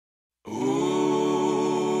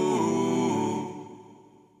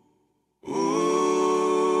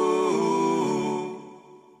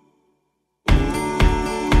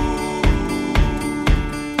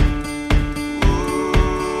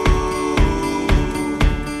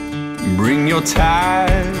your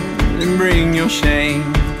tithe and bring your shame.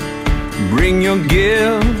 Bring your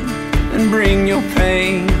guilt and bring your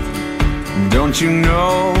pain. Don't you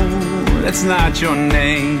know that's not your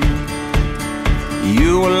name?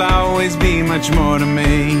 You will always be much more to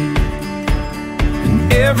me.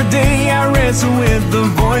 And every day I wrestle with the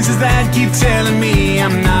voices that keep telling me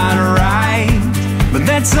I'm not right. But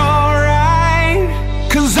that's alright,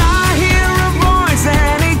 'cause I hear a voice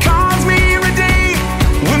and he calls me redeemed.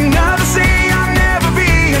 When others say I'll never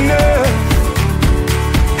be enough,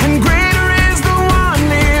 and greater is the one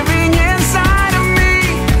living inside of me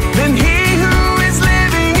than he who is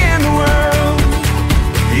living in the world.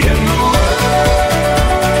 In the world,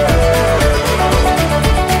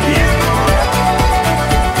 in the world.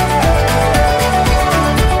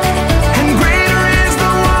 And greater is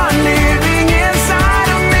the one living inside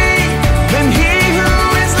of me than he who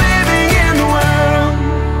is living in the world.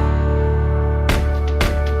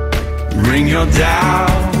 Bring your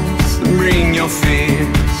doubts and bring your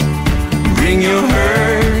fears. Bring your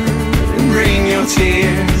hurt and bring your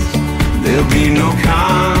tears. There'll be no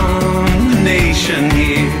condemnation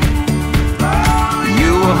here.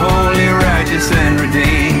 You are holy, righteous, and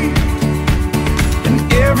redeemed. And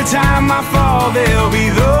every time I fall, there'll be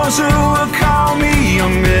those who will call me a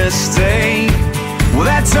mistake. Well,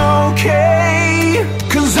 that's okay,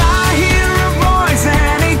 'cause I hear a voice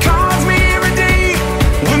and he calls me redeemed.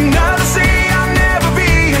 When others say I'll never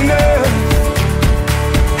be enough,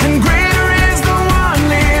 and greater is the one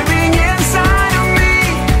living inside of me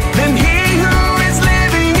than he who is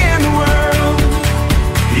living in the world.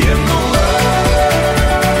 In the world,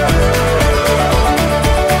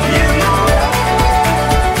 in the world.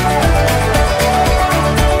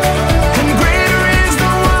 And greater is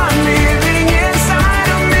the one living inside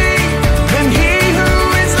of me than he who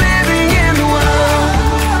is living in the world.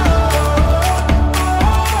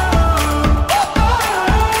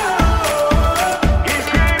 He's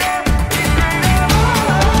greater, he's greater.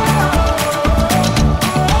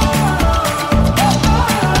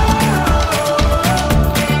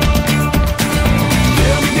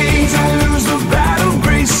 There'll be days I lose the battle.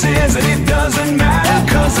 Grace says that it doesn't matter,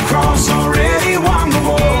 'cause the cross already won the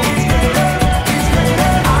war.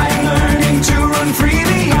 I'm learning to run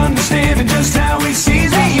freely, understanding just how he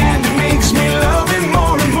sees me, and it makes me love him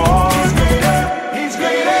more and more. He's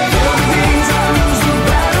greater. There'll be days I lose the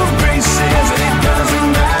battle. Grace says that it doesn't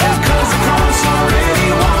matter, 'cause the cross already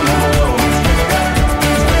won the war.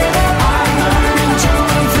 I'm learning to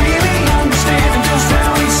run freely, understanding just how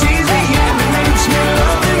he sees me, and it makes me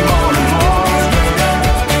love him more and more.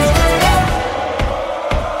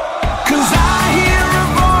 'Cause I hear a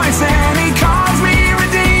voice and he calls me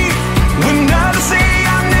redeemed. When others say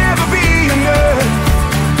I'll never be enough,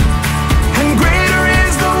 and greater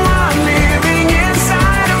is the one living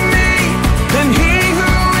inside of me than he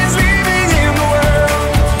who is living in the world.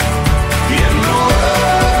 In the world,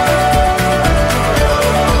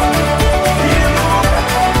 in the world.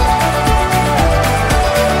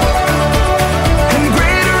 And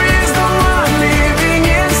greater is the one living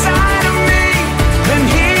inside of me than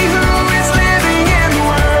he who is living in the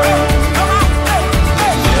world.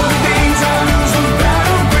 There'll be days I lose the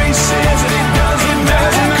battle. Grace says that it doesn't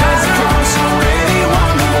matter, 'cause the cross already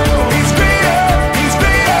won the war. He's greater, he's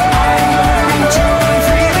greater. I'm learning to run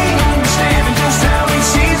freely, understanding just how he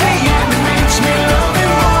sees me, and it makes me love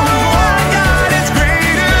him more and more. God is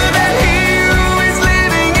greater than he who is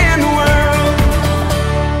living in the world.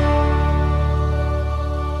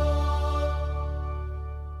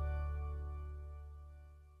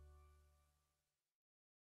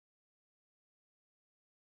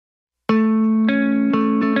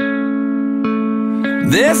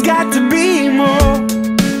 There's got to be more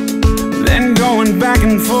than going back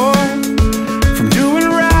and forth, from doing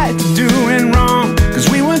right to doing wrong, 'cause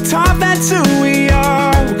we were taught that's who we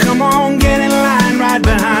are. Well, come on, get in line right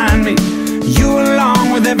behind me. You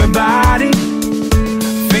along with everybody,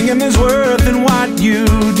 thinking there's worth in what you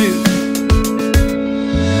do.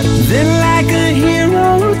 Then like a hero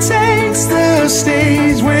who takes the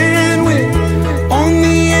stage when we're on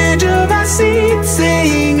the edge of our seat,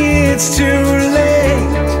 saying it's too late.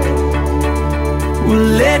 Well,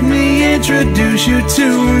 let me introduce you to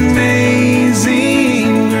amazing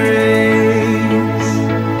grace.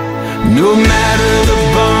 No matter the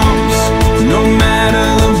bumps, no matter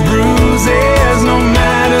the bruises, no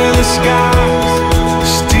matter the scars,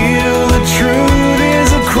 still the truth is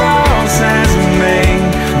the cross has made,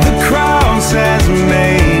 the cross has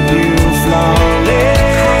made you flawless. The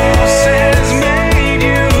cross has made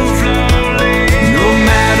you flawless. No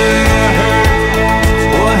matter the hurt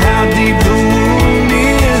or how deep the wound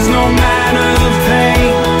is, no matter the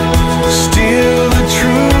pain, still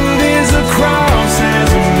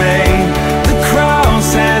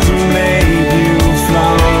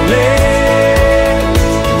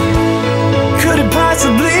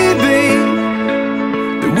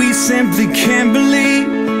we simply can't believe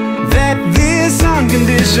that this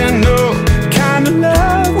unconditional kind of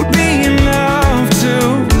love would be enough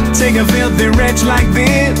to take a filthy wretch like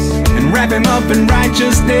this and wrap him up in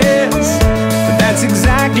righteousness. But that's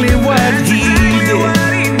exactly what he did.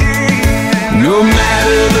 No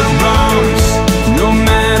matter the bumps, no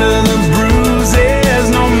matter the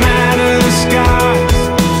bruises, no matter the scars,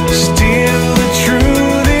 still the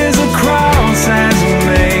truth is the cross has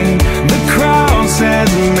made, the cross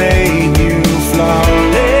has made you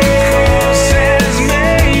flawless.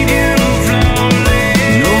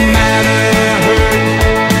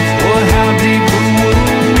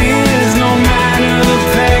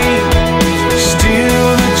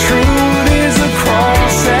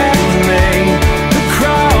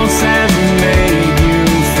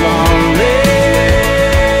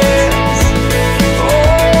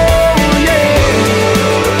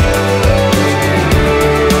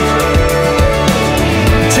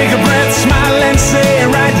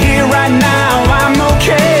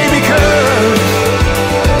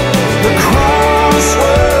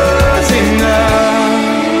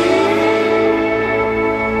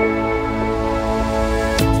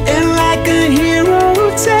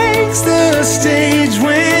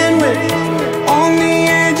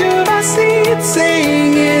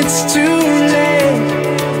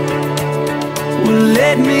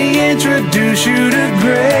 Introduce you to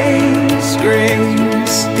grace,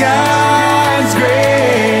 grace, God's grace.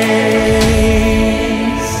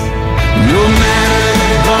 No matter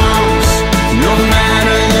the bumps, no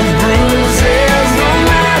matter the bruises, no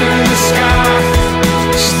matter the scars,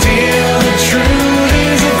 still the truth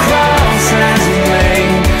is the cross has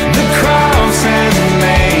made, the cross has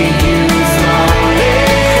made you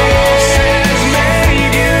flawless, has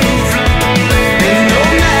made you flawless. And no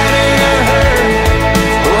matter the hurt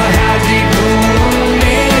or how deep the wound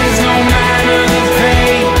is, no matter the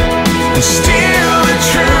pain, still the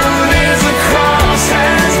truth is the cross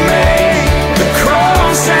has made, the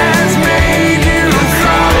cross has made you, the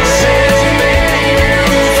cross has made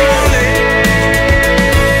you flawless.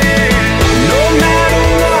 No matter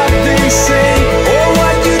what they say or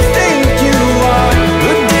what you think you are,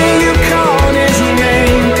 the day you called his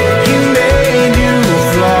name, he made you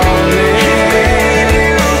flawless. He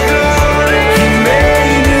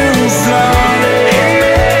made you flawless.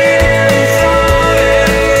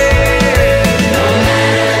 No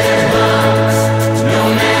matter the bumps, no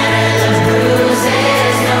matter the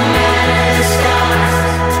bruises, no matter the scars,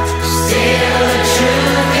 still the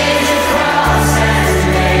truth is the cross has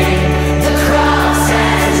made, the cross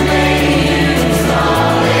has made you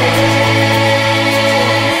flawless.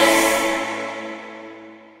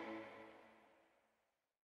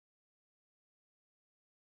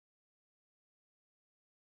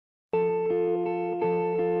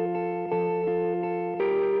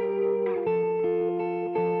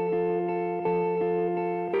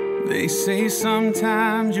 They say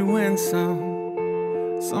sometimes you win some,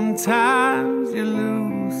 sometimes you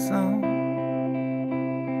lose some.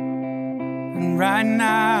 And right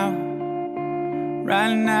now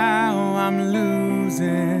I'm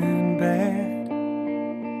losing bad.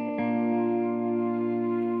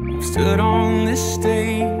 I've stood on this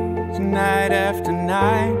stage night after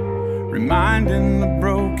night, reminding the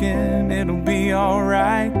broken it'll be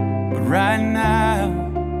alright. But right now,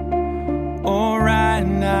 oh right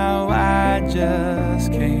now I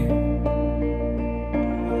just can't.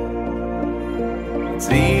 It's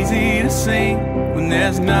easy to say when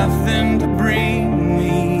there's nothing to bring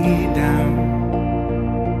me down.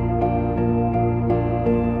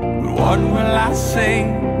 But what will I say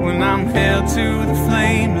when I'm held to the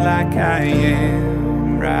flame like I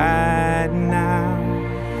am right now?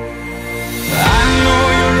 I know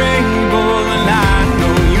you're able and I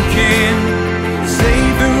know you can see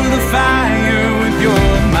through the fire with your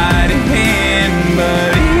mighty hand.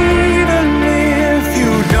 But even if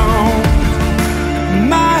you don't,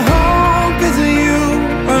 my hope is you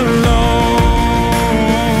alone.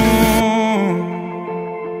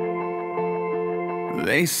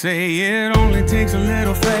 They say it only takes a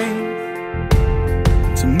little faith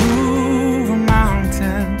to move a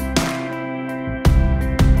mountain.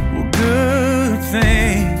 Well, good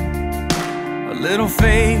thing a little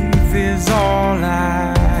faith is all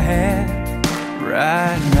I have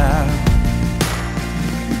right now.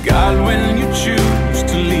 God, when you choose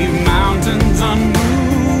to leave mountains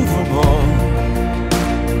unmovable,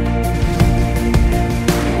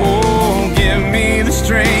 oh, give me the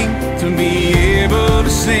strength to be able to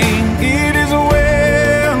sing. It is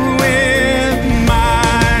well with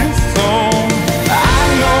my soul. I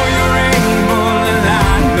know you're able and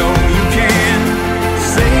I know you can.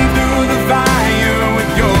 Say through the fire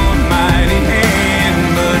with your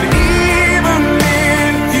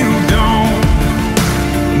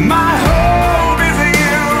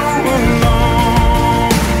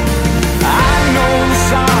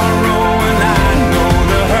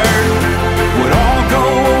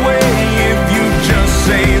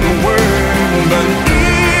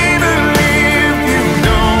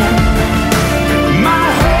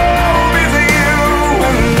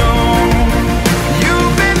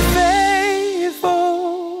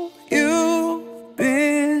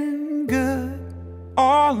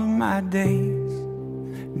days.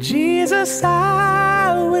 Jesus,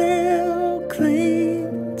 I will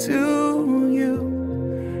cling to you,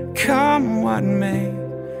 come what may,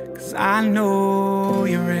 'cause I know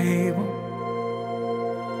you're able,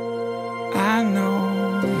 I know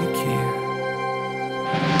you care.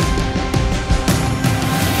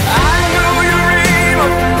 I know you're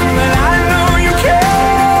able, and I know you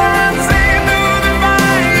can. See through the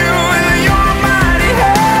fire with your mighty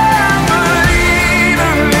hand. But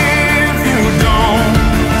even if you don't,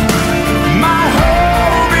 my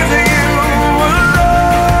hope is in you alone.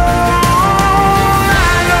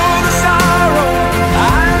 I know the sorrow,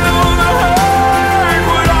 I know the hurt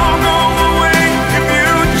would all go away if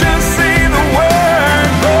you just say the word.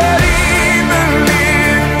 But even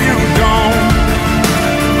if you don't,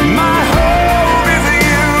 my hope is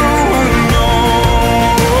in you alone.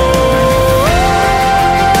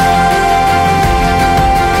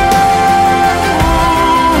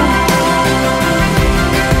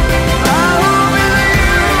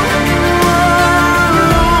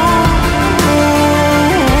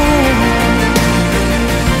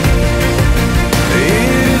 It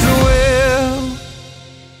is well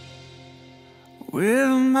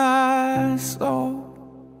with my soul.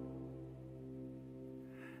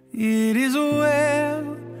 It is well,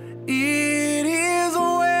 it is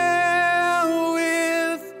well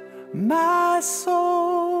with my soul.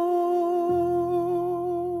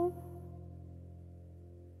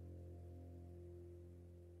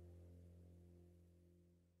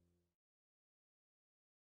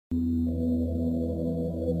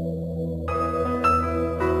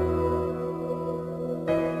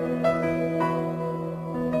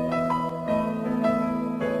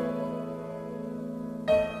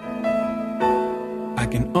 I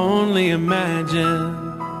can only imagine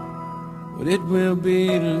what it will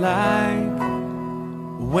be like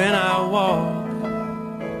when I walk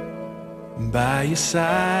by your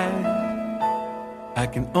side. I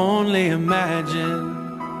can only imagine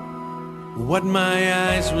what my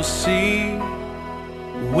eyes will see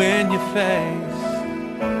when your face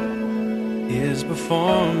is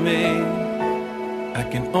before me. I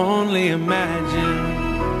can only imagine.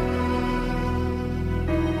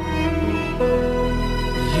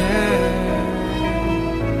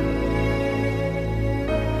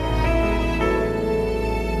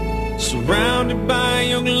 Surrounded by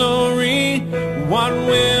your glory, what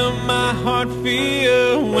will my heart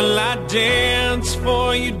feel? Will I dance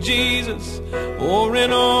for you, Jesus? Or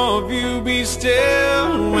in awe of you be still?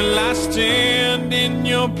 Will I stand in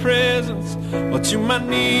your presence? Or to my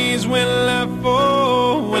knees will I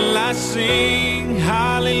fall? Will I sing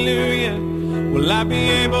hallelujah? Will I be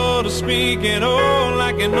able to speak at all?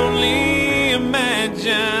 I can only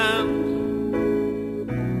imagine.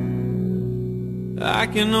 I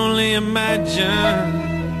can only imagine.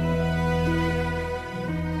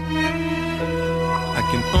 I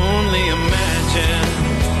can only imagine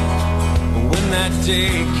when that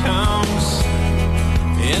day comes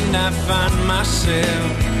and I find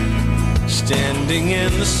myself standing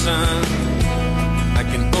in the sun. I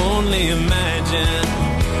can only imagine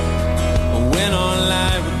when all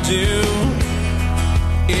I would do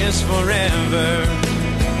is forever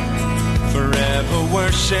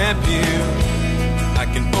worship you. I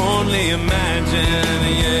can only imagine,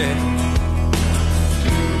 yeah.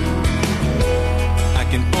 I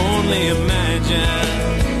can only imagine.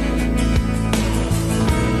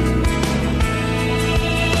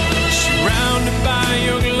 Surrounded by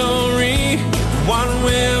your glory, what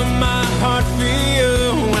will my heart feel?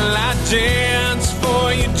 Will I dance for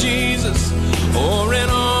you, Jesus? Or in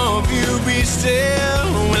awe of you be still?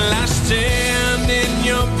 Will I stand in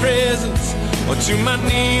your presence? Or to my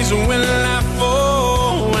knees will I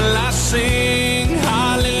fall? Will I sing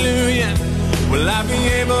hallelujah? Will I be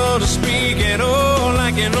able to speak at all?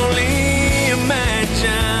 I can only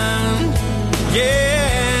imagine.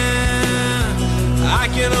 Yeah, I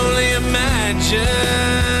can only imagine.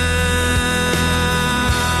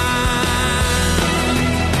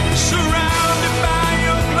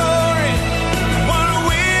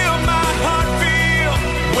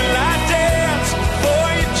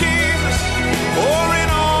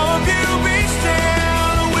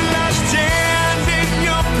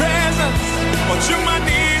 To my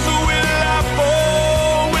knees will I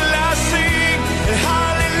fall? Will I sing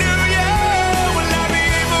hallelujah? Will I be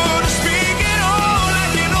able to speak at all? I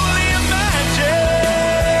can only imagine.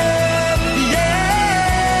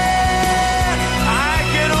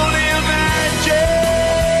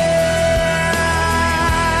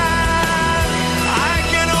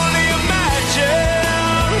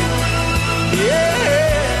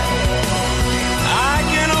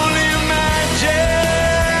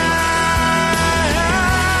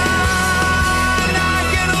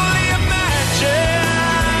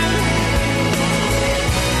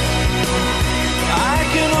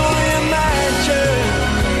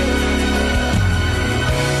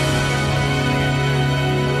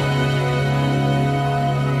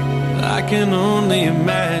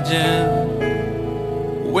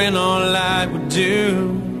 imagine when all I would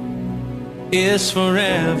do is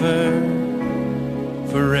forever,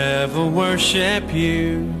 forever worship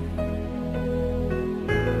you.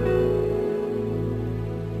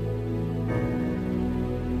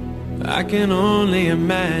 I can only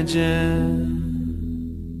imagine.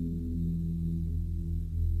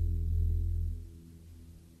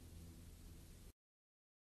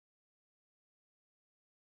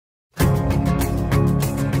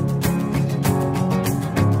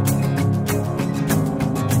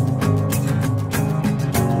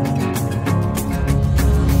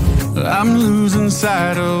 I'm losing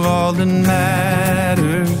sight of all that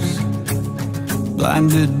matters,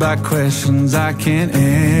 blinded by questions I can't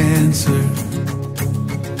answer.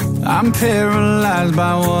 I'm paralyzed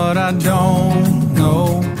by what I don't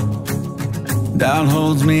know. Doubt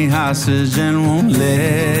holds me hostage and won't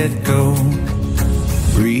let go.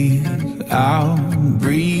 Breathe out,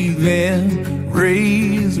 breathe in,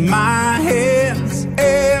 raise my hands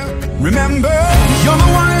and remember, you're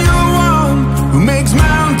the one who makes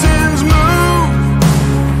mountains move.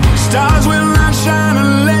 Stars will not shine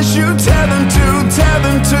unless you tell them to, tell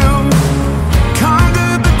them to.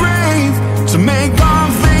 Conquer the grave to make all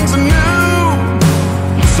things anew.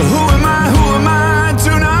 So who am I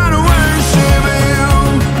to not worship you?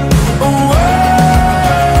 Oh,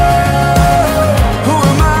 who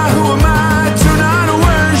am I to not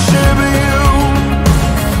worship you?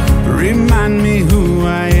 Remind me who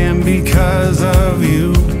I am because of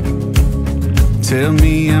you. Tell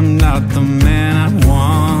me I'm not the man I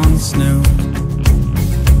once knew,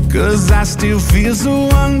 'cause I still feel so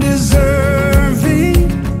undeserving.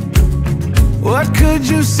 What could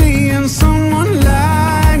you see in someone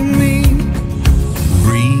like me?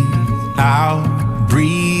 Breathe out,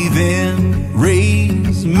 breathe in,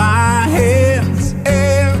 raise my hands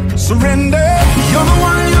and surrender. You're the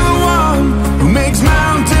one who makes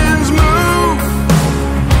mountains move.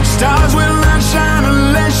 Stars will not shine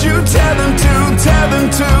unless you tell them to, tell them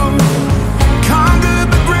to. Conquer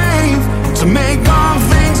the grave to make all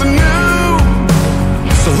things anew.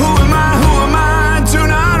 So who am I to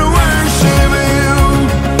not worship you?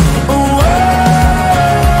 Oh,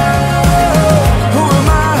 who am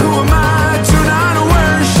I to not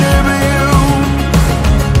worship you?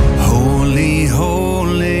 Holy,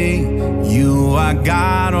 holy, you are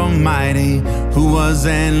God Almighty, who was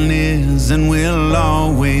and is and will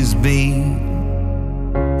always be.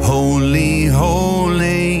 Holy,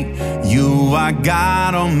 holy, you are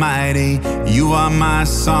God Almighty. You are my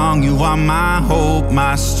song, you are my hope,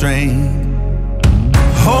 my strength.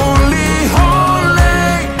 Holy, holy,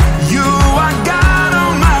 you are God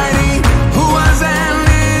Almighty, who was and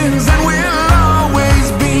is and will always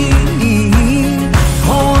be.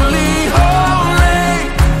 Holy, holy,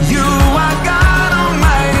 you are God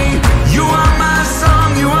Almighty. You are my song,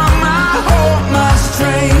 you are my hope, my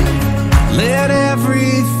strength. Let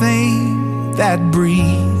everything that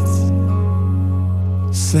breathes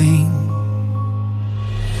sing.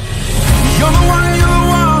 You're the one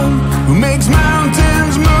who makes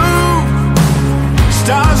mountains move.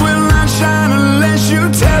 Stars will not shine unless you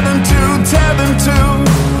tell them to, tell them to.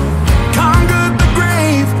 Conquer the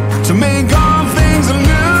grave to make all things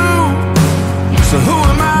anew. So who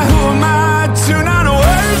am I to not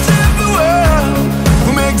worship the world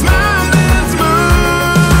who makes mountains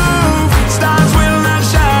move? Stars will not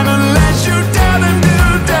shine unless you tell them to,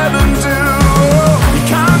 tell them to. You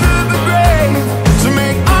conquer the grave to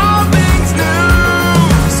make all things new.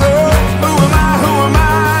 So who am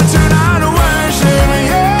I to not worship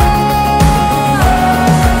you?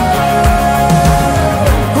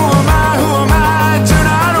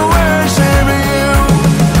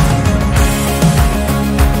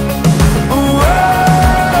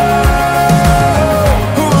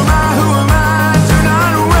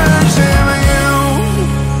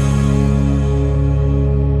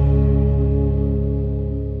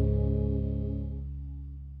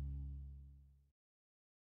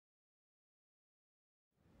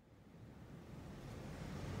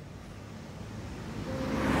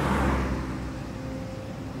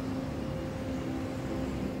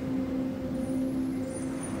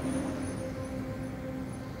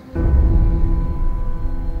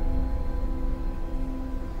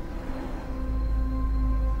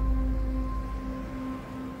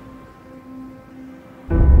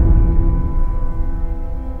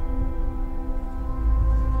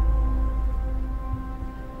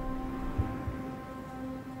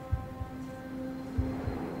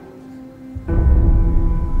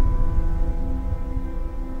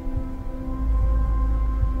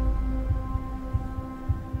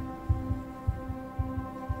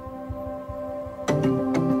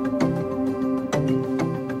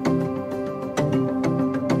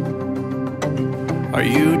 Are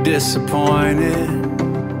you disappointed?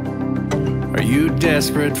 Are you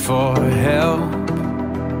desperate for help?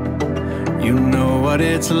 You know what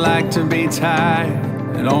it's like to be tired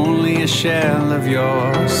and only a shell of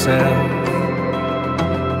yourself.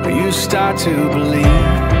 Or you start to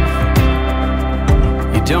believe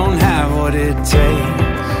you don't have what it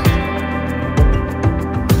takes,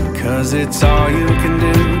 'cause it's all you can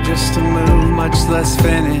do just to move, much less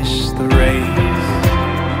finish the race.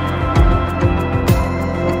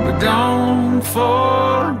 But don't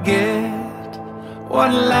forget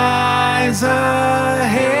what lies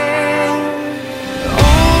ahead.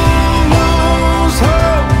 Almost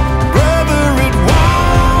hope, brother, it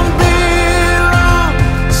won't be long.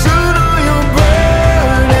 Soon all your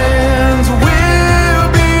burdens will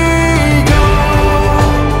be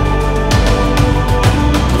gone.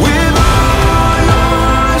 With all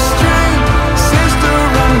your strength, sister,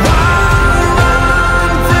 run wild,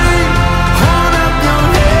 run free. Hold up your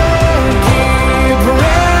head, keep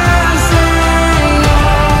pressing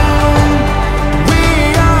on. We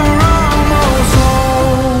are almost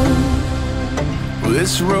home.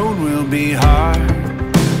 This road will be hard,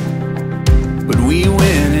 but we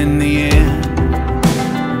win in the end,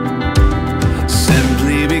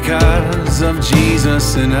 simply because of Jesus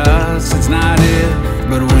in us. It's not if,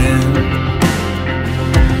 but when.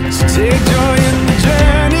 So take joy in the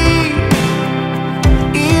journey,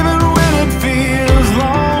 even when it feels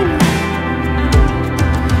long.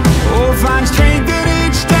 Oh, find strength in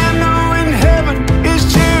each step, knowing heaven is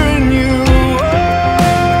cheering you on.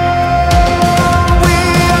 We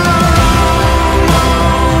are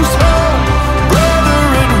almost home, brother,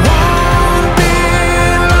 it won't be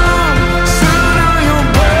long. Soon all your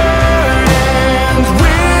burdens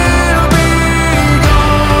will be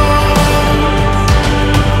gone.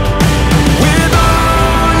 With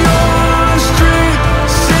all your strength,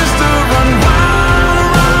 sister, run wild,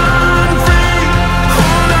 run free.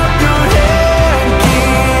 Hold up your head,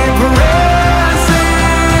 keep pressing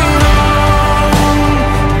on.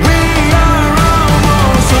 We are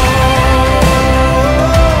almost home,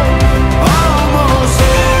 almost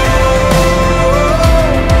home,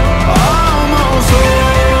 almost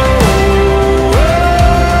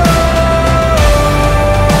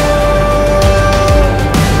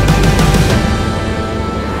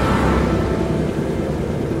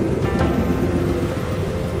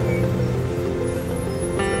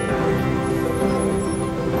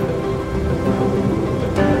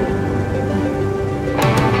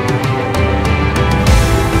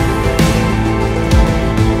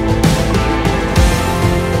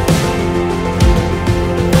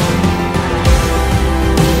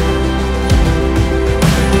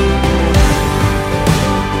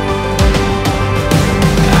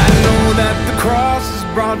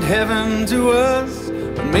brought heaven to us,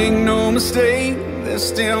 but make no mistake, there's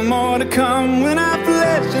still more to come. When our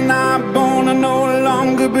flesh and our bone are no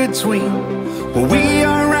longer between where we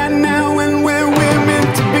are right now and where we're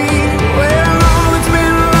meant to be, where all that's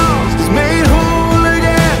been lost is made whole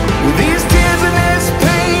again. With these tears and this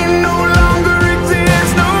pain no longer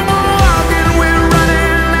exists. No more walking, we're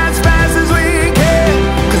running as fast as we can.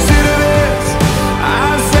 Consider this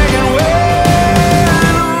our second win.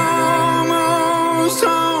 Almost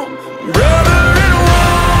home, brother, it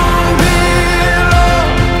won't be long.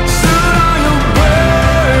 Soon all your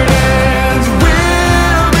burdens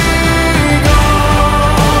will be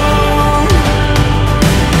gone.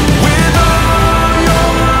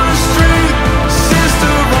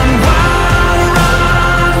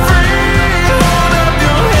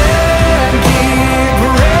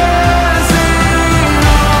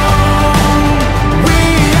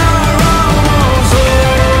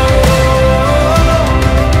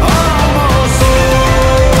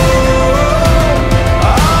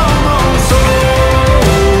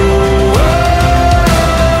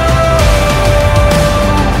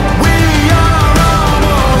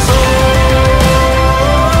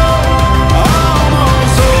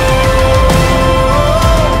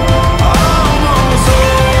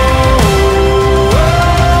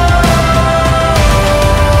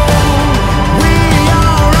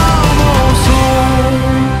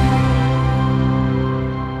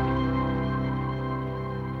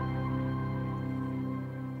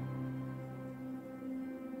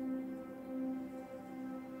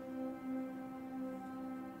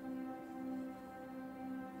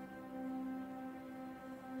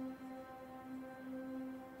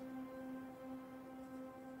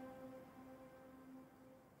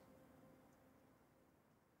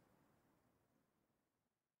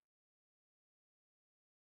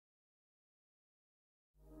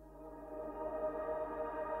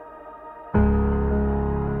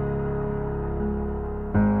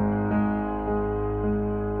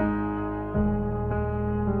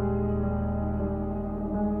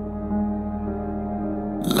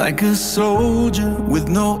 Like a soldier with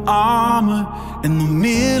no armor, in the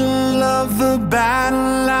middle of the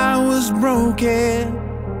battle I was broken.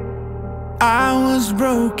 I was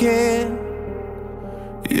broken.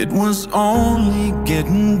 It was only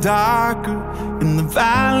getting darker. In the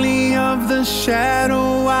valley of the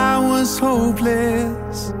shadow I was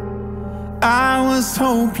hopeless. I was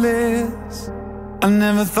hopeless. I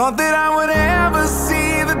never thought that I would ever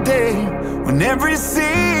see the day when every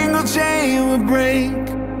single chain would break,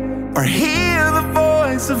 or hear the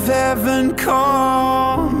voice of heaven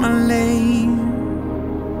call my name.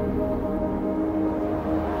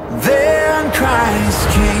 Then Christ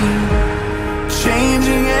came,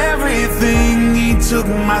 changing everything. He took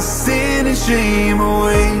my sin and shame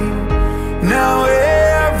away. Now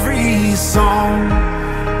every song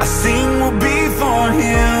I sing will be for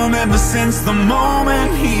Him, ever since the moment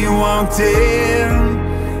He walked in.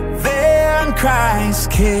 Then Christ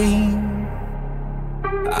came.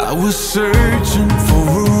 I was searching for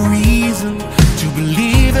a reason to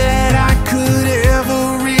believe that I could ever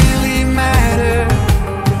really matter,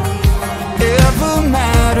 ever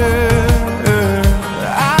matter.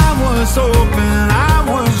 I was hoping, I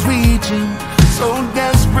was reaching, so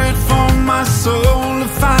desperate for my soul to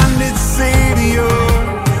find its Savior.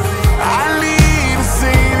 I need a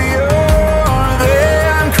Savior.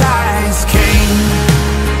 Then Christ came,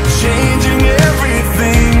 changing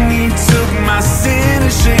everything. He took my sin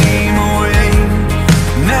and shame away.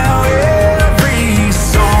 Now every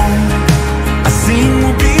song I sing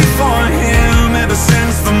will be for Him, ever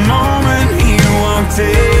since the moment He walked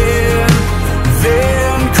in.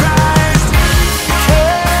 Then Christ came.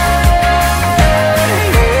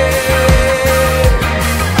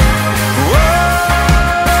 Whoa.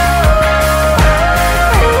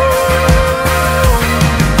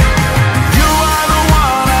 You are the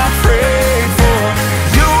one I prayed for.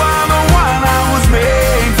 You are the one I was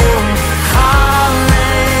made for.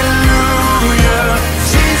 Hallelujah.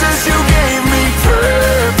 Jesus, You gave me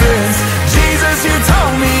purpose. Jesus, You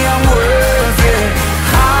told me I'm worth it.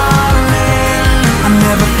 Hallelujah. I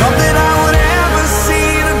never thought that I would ever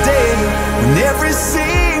see the day when every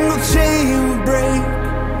single chain would break,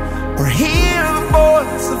 or hear the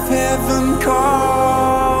voice of heaven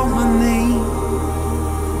call my name.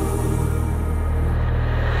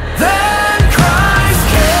 Then Christ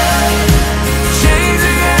came,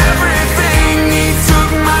 changing everything. He took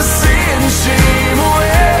my sin and shame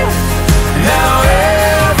away. Now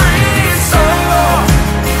every song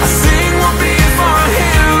I sing will be for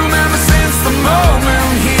Him, ever since the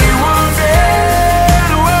moment He walked in.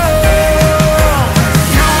 Whoa.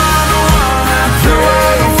 You are the one I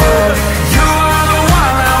prayed for. You are the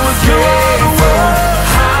one I was made for.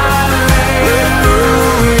 Hallelujah.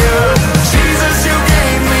 Jesus, You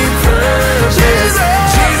gave me purpose.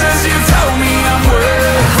 Jesus, You told me I'm worth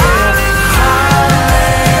it. Hallelujah.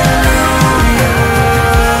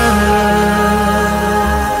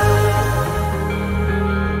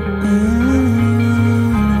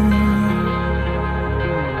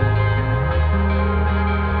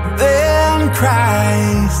 Then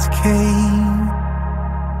Christ came.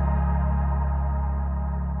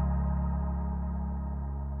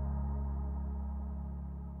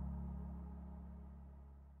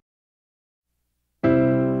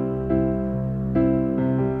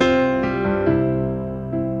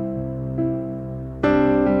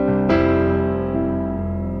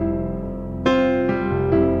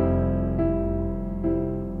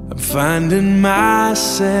 I'm finding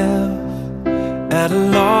myself at a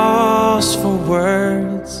loss for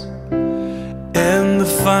words, and the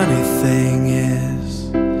funny thing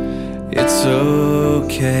is, it's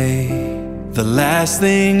okay. The last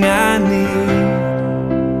thing I need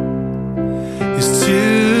is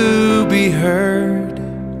to be heard,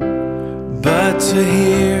 but to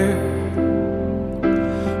hear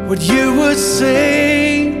what You would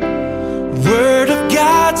say. Word of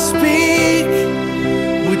God, speak.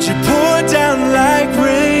 Would You pour down like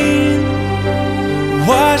rain,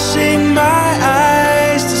 washing my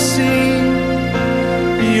eyes to see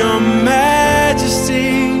Your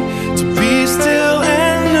majesty, to be still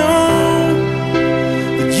and know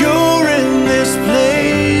that You're in this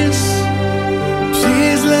place.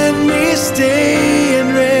 Please let me stay and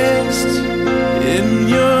rest in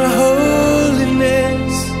Your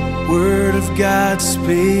holiness. Word of God,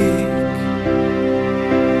 speak.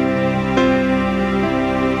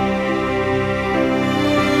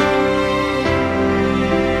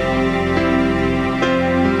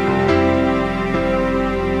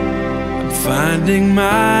 Finding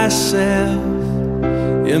myself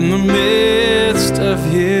in the midst of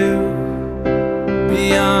You,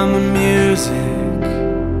 beyond the music,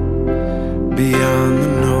 beyond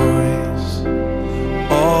the noise.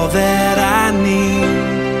 All that I need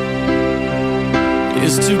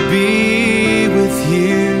is to be with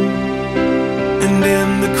you, and in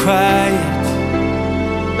the quiet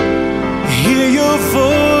hear your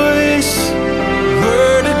voice.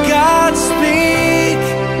 Word of God speak.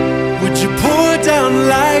 Would you pour down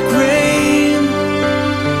like rain,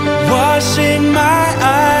 washing my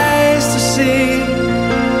eyes to see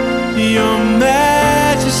your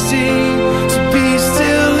majesty, to be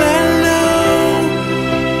still and know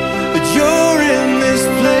that you're in this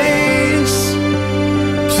place.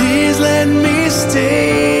 Please let me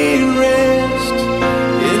stay and rest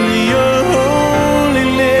in your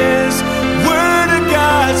holiness. Word of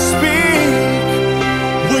God speak.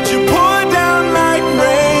 Would you pour down like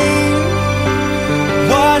rain,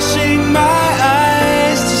 washing my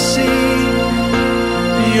eyes to see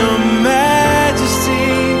your majesty,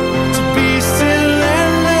 to be still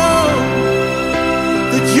and know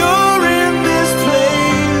that you're in this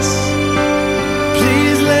place.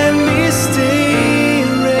 Please let me stay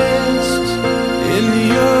and rest in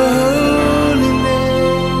your holiness.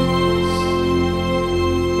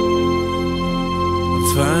 I'm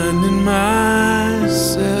finding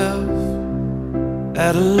myself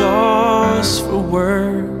at a loss for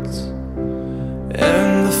words, and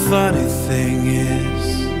the funny thing is,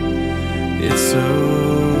 it's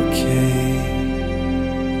okay.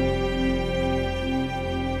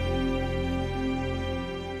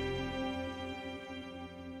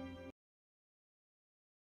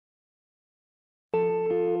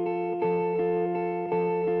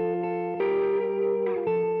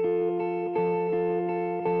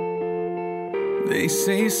 They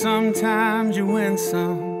say sometimes you win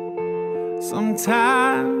some,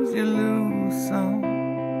 sometimes you lose some.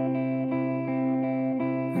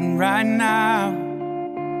 And right now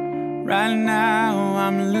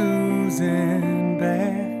I'm losing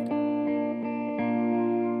bad.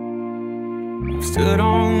 I've stood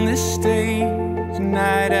on this stage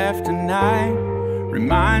night after night,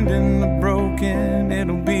 reminding the broken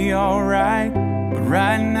it'll be alright. But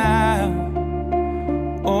right now,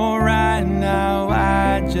 oh right now,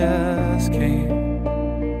 I just can't.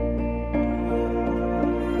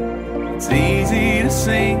 It's easy to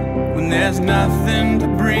sing when there's nothing to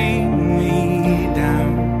bring me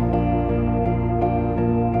down.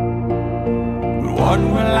 But what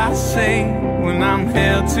will I say when I'm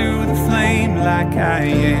held to the flame like I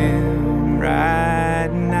am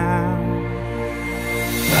right now?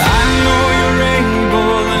 I know you're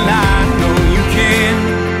able and I know you can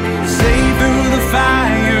save through the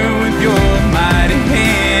fire with your mighty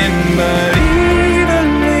hand. But even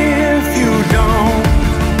if you don't,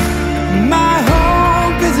 my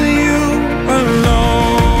hope is you alone.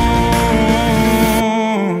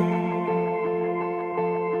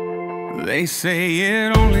 They say it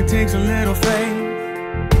only takes a little faith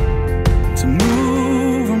to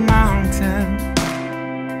move a mountain.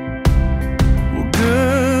 Well,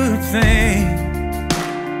 good thing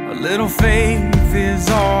a little faith is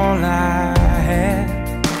all I have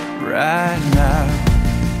right now.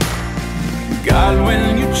 God,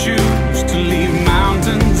 when you choose to leave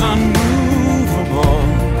mountains unmovable,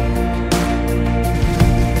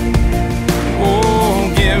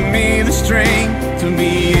 oh, give me the strength to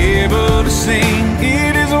be able to sing.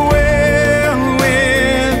 It is well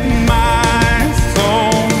with my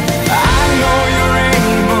soul. I know you're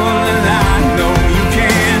able and I know you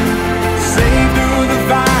can save through the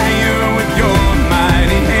fire with your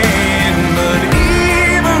mighty hand. But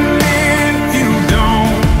even if you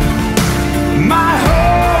don't, my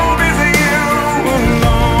hope is you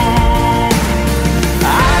alone.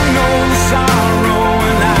 I know the sorrow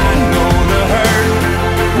and I know the hurt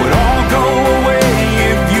would all go away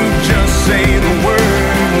if you just say the word.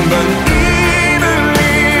 But even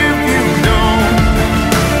if you don't,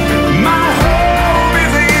 my hope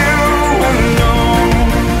is you alone.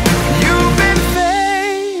 You've been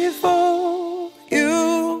faithful,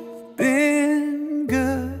 you've been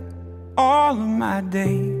good all of my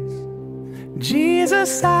days.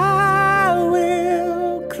 Jesus, I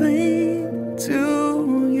will cling to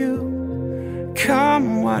you, come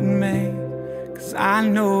what may, 'cause I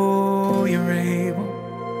know you're able,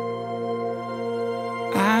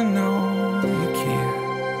 I know you can.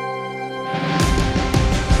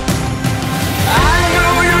 I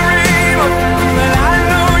know you're able, and I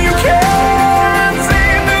know you can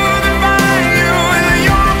save through the fire with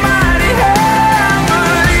your mighty hand.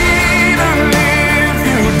 But even if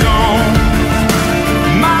you don't,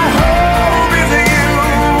 my hope is you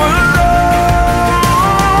alone.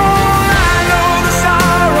 I know the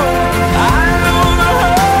sorrow, I know the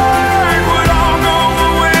hurt would all go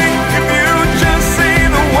away if you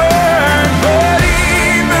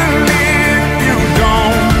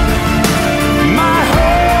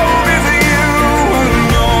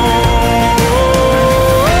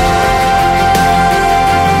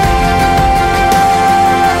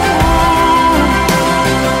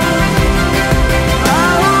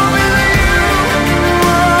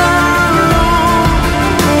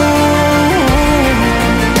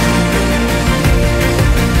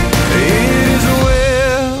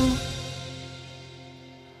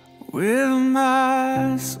with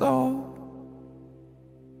my soul.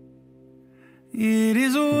 It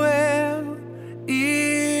is